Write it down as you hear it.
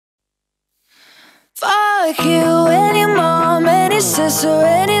fuck you, any mom, any sister,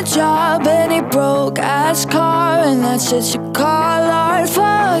 any job, any broke-ass car, and that shit you call art.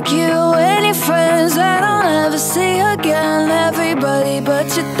 Fuck you, any friends that I'll never see again, everybody but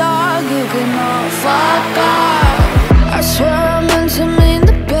your dog, you can all fuck off. I swear I meant to mean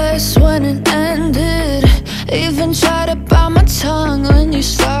the best when it ended. Even tried to bite my tongue when you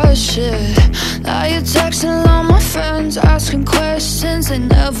started shit. Now you're texting all my friends, asking questions. They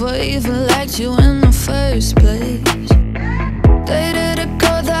never even liked you in the first place. Dated a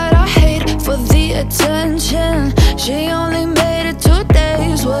girl that I hate for the attention. She only made it 2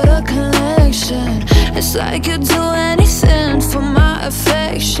 days, what a connection. It's like you'd do anything for my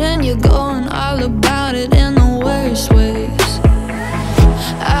affection. You're going all about it in the worst ways.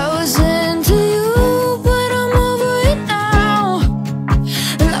 I was into you, but I'm over it now.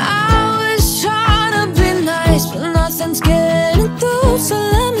 And I was trying to be nice, but nothing's getting through, so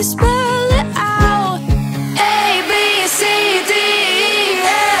let me spell it out. A, B, C, D, E,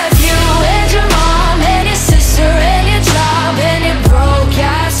 F. You and your mom, and your sister, and your job, and your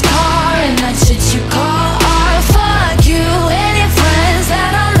broke-ass car, and that shit you call art. Fuck you, and your friends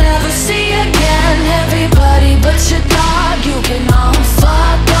that I'll never see again, everybody but your dog, you can all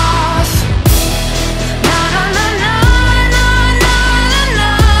fuck off. Na na na na na na na na.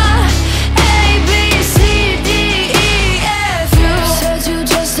 A, B, C, D, E, F. You said you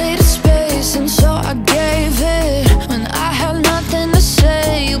just needed space, and so I gave it. When I had nothing to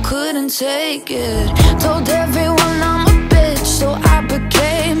say, you couldn't take it. Told everyone I'm a bitch, so I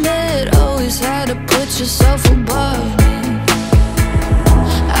became it. Always had to put yourself above me.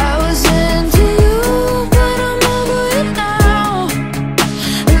 I was into you, but I'm over it now.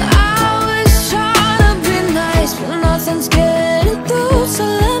 And I was trying to be nice, but nothing's getting through, so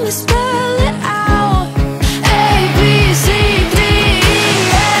let me spell it out. A, B, C, D, E,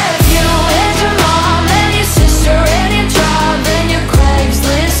 F. You and your mom, and your sister, and your job, and your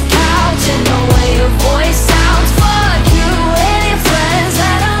Craigslist couch, and the way your voice sounds. Fuck you and your friends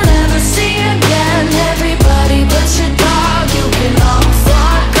that I'll never see again, everybody but your dog, you can all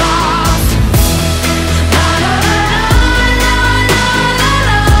fuck off. Na na na na na na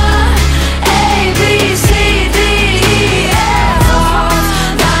na. A, B, C, D, E, F.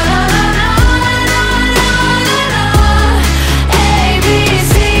 Na na na na na na na na. A, B,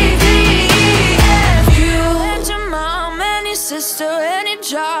 C, D, E, F. You and your mom, and your sister, and your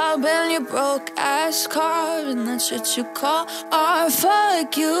job, and your broke-ass car, and that shit you call art.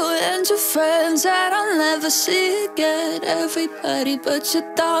 Fuck you and your friends that I'll never see again, everybody but your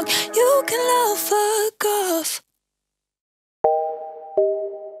dog, you can all fuck off.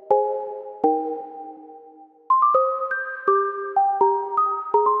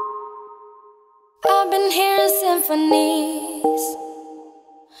 I've been hearing symphonies.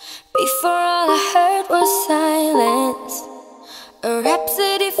 Before all I heard was silence. A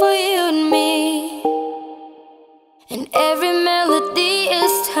rhapsody for you and me. And every melody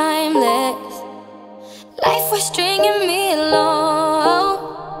is timeless. Life was stringing me along.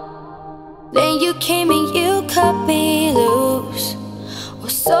 Then you came and you cut me loose.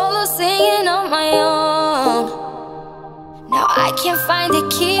 Was solo singing on my own. Now I can't find a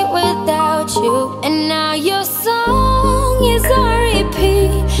key without you. And now your song is on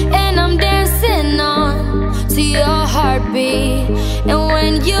repeat, and I'm dancing on to your heartbeat. And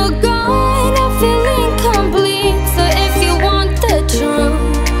when you're gone, I feel incomplete. So if you want the truth,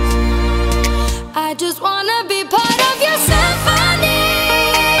 I just wanna be part of your symphony.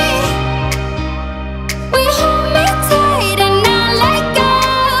 We hold me tight and not let go.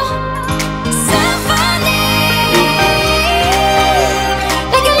 Symphony,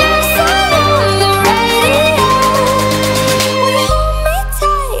 like a love song on the radio. We hold me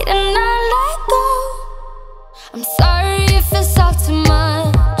tight and not let go. I'm sorry if it's all too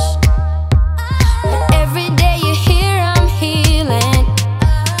much, but every day you're here, I'm healing.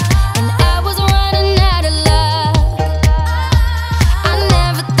 And I was running out of luck. I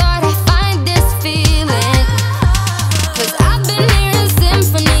never thought I'd find this feeling, 'cause I've been hearing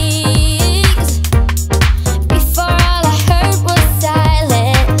symphonies. Before all I heard was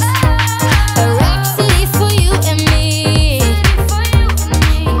silence. A rhapsody for you and me.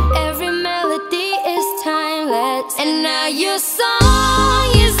 And every melody is timeless. And now your song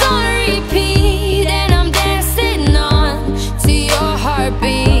is on repeat, and I'm dancing on to your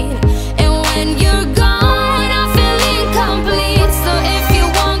heartbeat. And when you're gone, I feel incomplete. So if you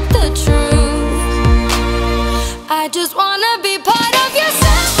want the truth, I just wanna be part of your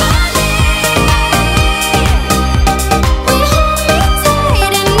symphony. We hold me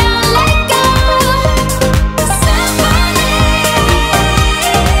tight and not let go. Symphony,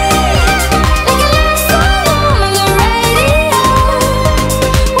 like a love song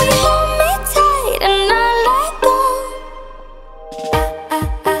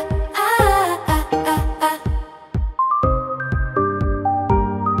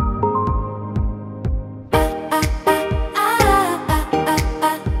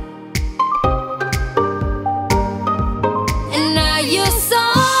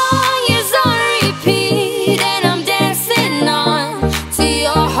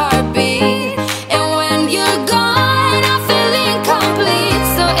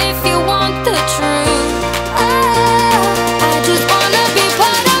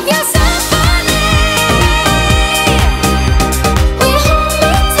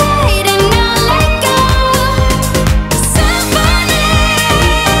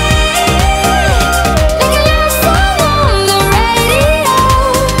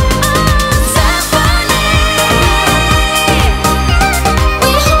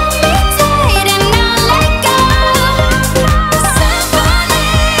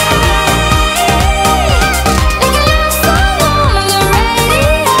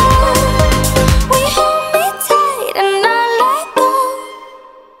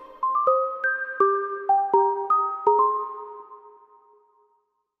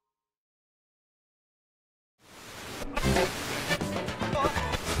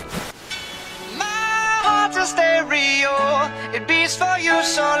you,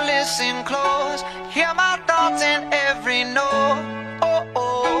 so listen close. Hear my thoughts in every note.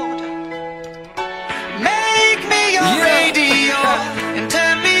 Make me your radio and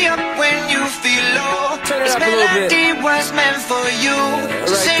turn me up when you feel low. This melody was meant for you,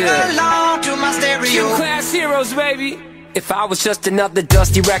 so sing along to my stereo. Class heroes, baby. If I was just another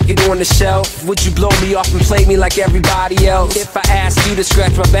dusty record on the shelf, would you blow me off and play me like everybody else? If I asked you to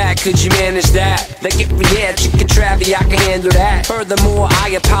scratch my back, could you manage that? Like if we had chicken Travie, I can handle that. Furthermore,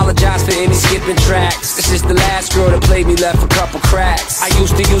 I apologize for any skipping tracks. This is the last girl that played me, left a couple cracks. I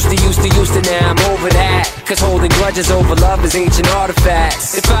used to, now I'm over that. Cause holding grudges over love is ancient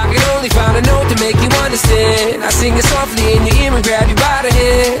artifacts. If I could only find a note to make you understand, I sing it softly in your ear and grab you by the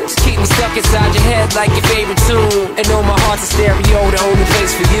hands. Keep me stuck inside your head like your favorite tune, and know my heart's a stereo, the only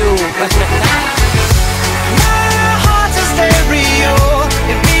place for you. My heart's a stereo,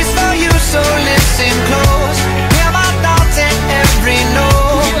 it beats for you, so listen close. Hear my thoughts in every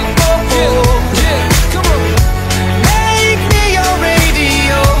note. Come on. Make me your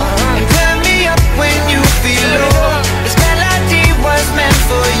radio and turn me up when you feel low. This melody was meant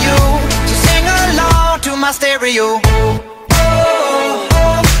for you, so sing along to my stereo.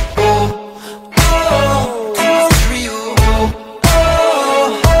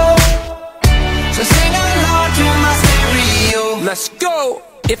 Let's go!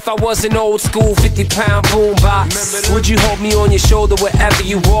 If I was an old school 50-pound boombox, would you hold me on your shoulder wherever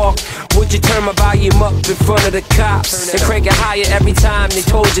you walk? Would you turn my volume up in front of the cops and crank it higher every time they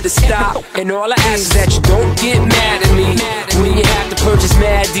told you to stop? And all I ask is that you don't get mad at me when you have to purchase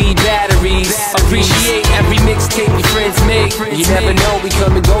Mad D batteries. Appreciate every mixtape your friends make. You never know, we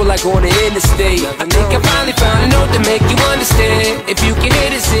come and go like on the interstate. I think I finally found a note to make you understand. If you can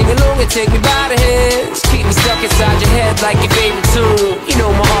hit it, sing along and take me by the hands. Keep me stuck inside your head like your favorite tune. You know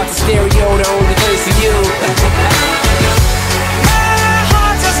my heart's a stereo, the only place for you. My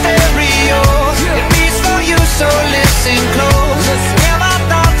heart's a stereo, it beats for you, so listen close. Hear my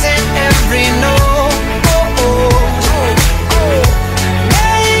thoughts in every note.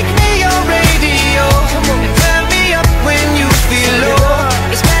 Make me your radio and turn me up when you feel low.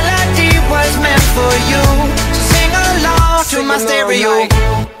 This melody was meant for you, so sing along to my stereo.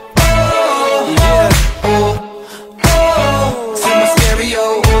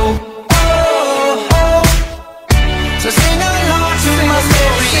 So sing along to my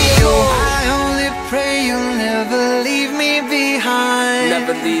stereo. I only pray you'll never leave me behind.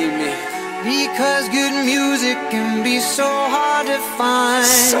 Never leave me. Because good music can be so hard to find.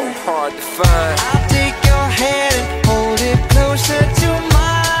 So hard to find.